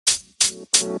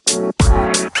Welcome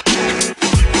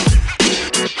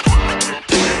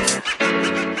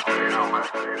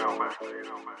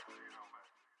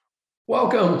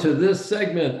to this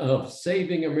segment of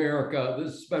Saving America,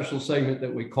 this special segment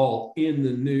that we call In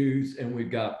the News, and we've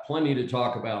got plenty to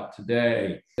talk about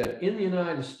today. That in the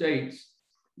United States,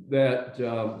 that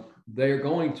they're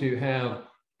going to have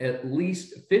at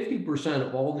least 50%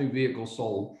 of all new vehicles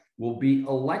sold will be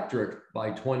electric by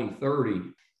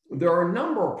 2030. There are a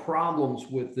number of problems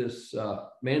with this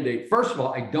mandate. First of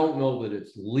all, I don't know that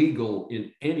it's legal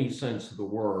in any sense of the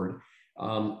word.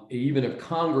 Even if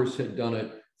Congress had done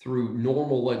it through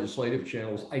normal legislative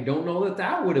channels, I don't know that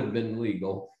that would have been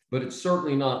legal, but it's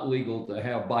certainly not legal to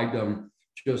have Bidumb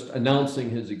just announcing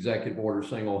his executive order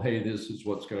saying, oh, hey, this is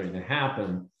what's going to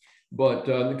happen. But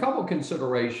a couple of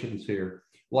considerations here.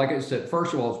 Like I said,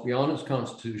 first of all, it's beyond its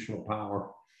constitutional power.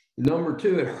 Number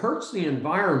two, it hurts the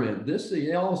environment.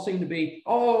 They all seem to be,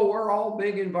 oh, we're all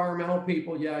big environmental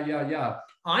people. Yeah.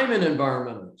 I'm an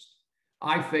environmentalist.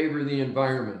 I favor the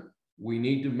environment. We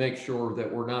need to make sure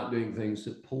that we're not doing things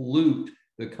that pollute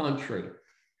the country.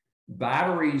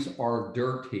 Batteries are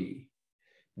dirty.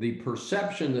 The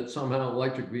perception that somehow an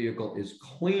electric vehicle is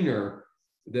cleaner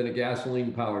than a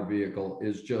gasoline-powered vehicle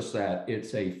is just that.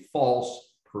 It's a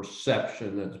false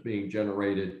perception that's being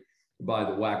generated by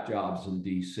the whack jobs in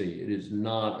DC. It is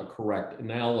not a correct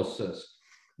analysis.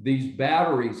 These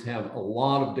batteries have a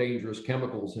lot of dangerous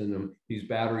chemicals in them. These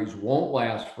batteries won't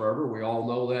last forever. We all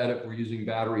know that if we're using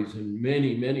batteries in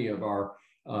many of our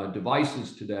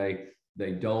devices today,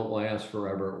 they don't last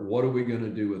forever. What are we going to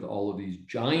do with all of these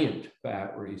giant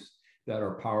batteries that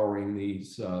are powering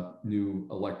these new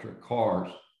electric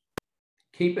cars?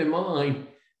 Keep in mind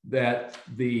that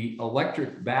the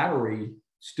electric battery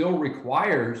still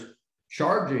requires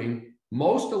charging.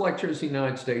 Most electricity in the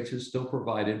United States is still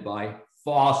provided by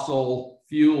fossil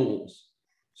fuels.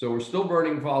 So we're still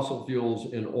burning fossil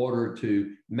fuels in order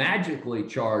to magically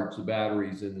charge the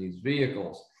batteries in these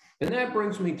vehicles. And that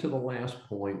brings me to the last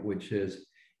point, which is,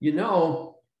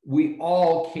 we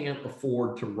all can't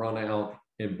afford to run out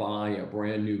and buy a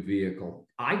brand new vehicle.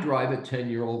 I drive a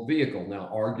 10-year-old vehicle.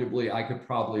 Now, arguably, I could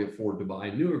probably afford to buy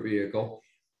a newer vehicle,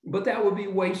 but that would be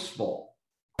wasteful.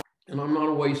 And I'm not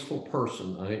a wasteful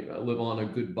person. I live on a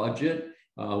good budget,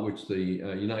 which the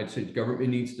United States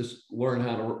government needs to learn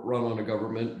how to run on a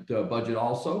government budget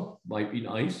also. Might be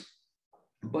nice.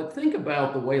 But think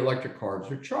about the way electric cars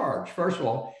are charged. First of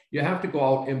all, you have to go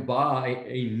out and buy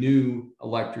a new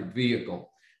electric vehicle.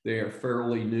 They are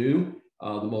fairly new.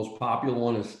 The most popular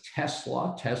one is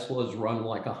Tesla. Tesla's run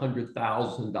like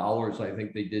 $100,000. I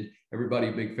think they did everybody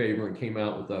a big favor and came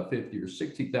out with a $50,000 or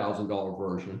 $60,000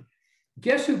 version.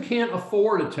 Guess who can't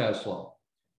afford a Tesla?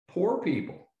 Poor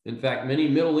people. In fact, many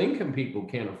middle-income people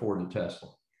can't afford a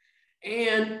Tesla.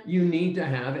 And you need to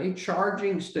have a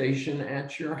charging station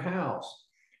at your house.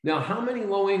 Now, how many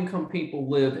low-income people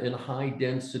live in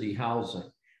high-density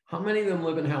housing? How many of them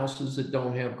live in houses that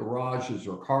don't have garages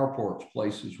or carports,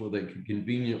 places where they can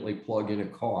conveniently plug in a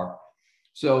car?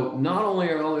 So not only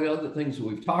are all the other things that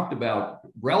we've talked about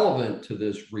relevant to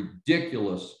this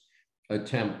ridiculous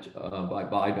attempt by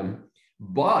Biden,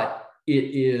 but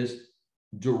it is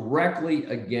directly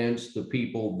against the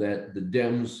people that the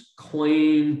Dems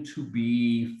claim to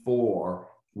be for,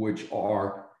 which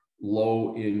are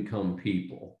low-income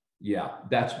people. Yeah,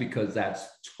 that's because that's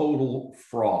total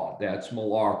fraud. That's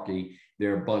malarkey.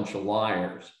 They're a bunch of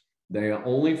liars. They are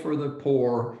only for the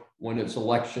poor when it's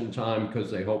election time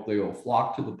because they hope they will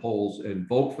flock to the polls and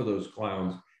vote for those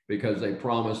clowns because they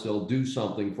promise they'll do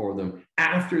something for them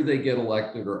after they get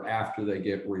elected or after they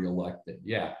get reelected.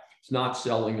 Yeah, it's not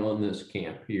selling on this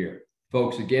camp here.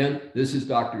 Folks, again, this is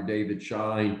Dr. David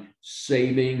Shine,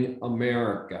 Saving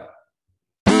America.